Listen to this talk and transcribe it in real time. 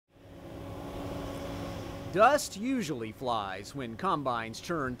Dust usually flies when combines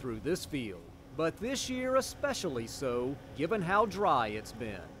churn through this field, but this year especially so, given how dry it's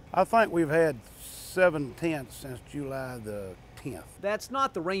been. I think we've had 7 tenths since July the 10th. That's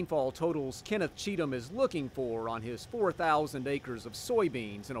not the rainfall totals Kenneth Cheatham is looking for on his 4,000 acres of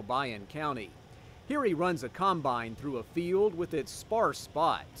soybeans in Obion County. Here he runs a combine through a field with its sparse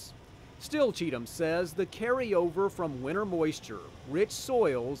spots. Still, Cheatham says the carryover from winter moisture, rich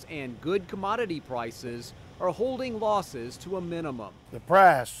soils, and good commodity prices are holding losses to a minimum. The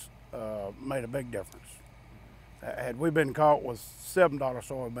price made a big difference. Had we been caught with $7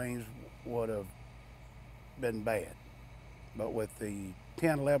 soybeans, would have been bad. But with the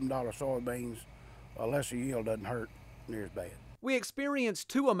 $10, $11 soybeans, a lesser yield doesn't hurt near as bad. We experienced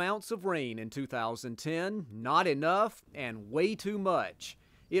 2 amounts of rain in 2010, not enough and way too much.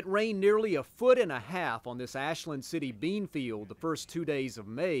 It rained nearly 1.5 feet on this Ashland City bean field the first 2 days of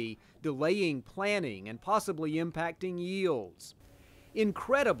May, delaying planting and possibly impacting yields.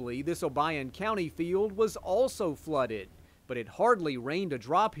 Incredibly, this Obion County field was also flooded, but it hardly rained a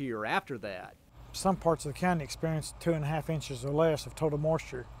drop here after that. Some parts of the county experienced 2.5 inches or less of total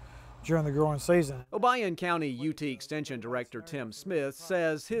moisture during the growing season. Obion County UT Extension Director Tim Smith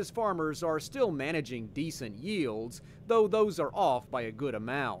says his farmers are still managing decent yields, though those are off by a good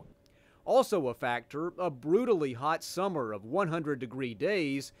amount. Also a factor, a brutally hot summer of 100-degree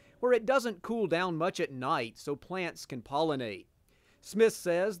days where it doesn't cool down much at night so plants can pollinate. Smith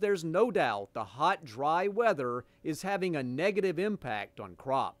says there's no doubt the hot, dry weather is having a negative impact on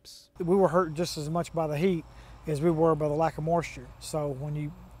crops. We were hurt just as much by the heat as we were by the lack of moisture. So when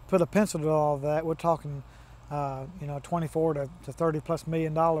you put a pencil to all of that, we're talking, 24 to $30+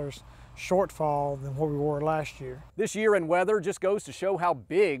 million shortfall than where we were last year. This year in weather just goes to show how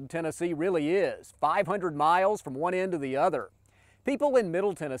big Tennessee really is, 500 miles from one end to the other. People in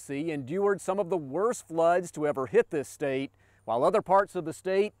Middle Tennessee endured some of the worst floods to ever hit this state, while other parts of the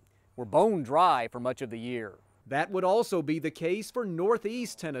state were bone dry for much of the year. That would also be the case for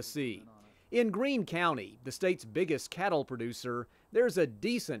Northeast Tennessee. In Greene County, the state's biggest cattle producer, there's a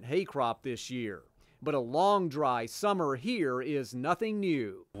decent hay crop this year. But a long, dry summer here is nothing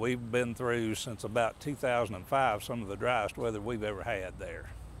new. We've been through since about 2005 some of the driest weather we've ever had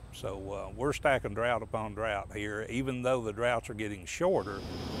there. So we're stacking drought upon drought here, even though the droughts are getting shorter.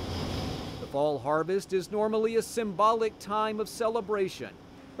 The fall harvest is normally a symbolic time of celebration,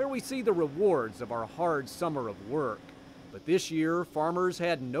 where we see the rewards of our hard summer of work. But this year, farmers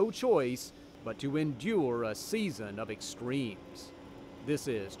had no choice but to endure a season of extremes. This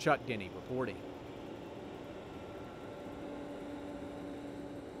is Chuck Denny reporting.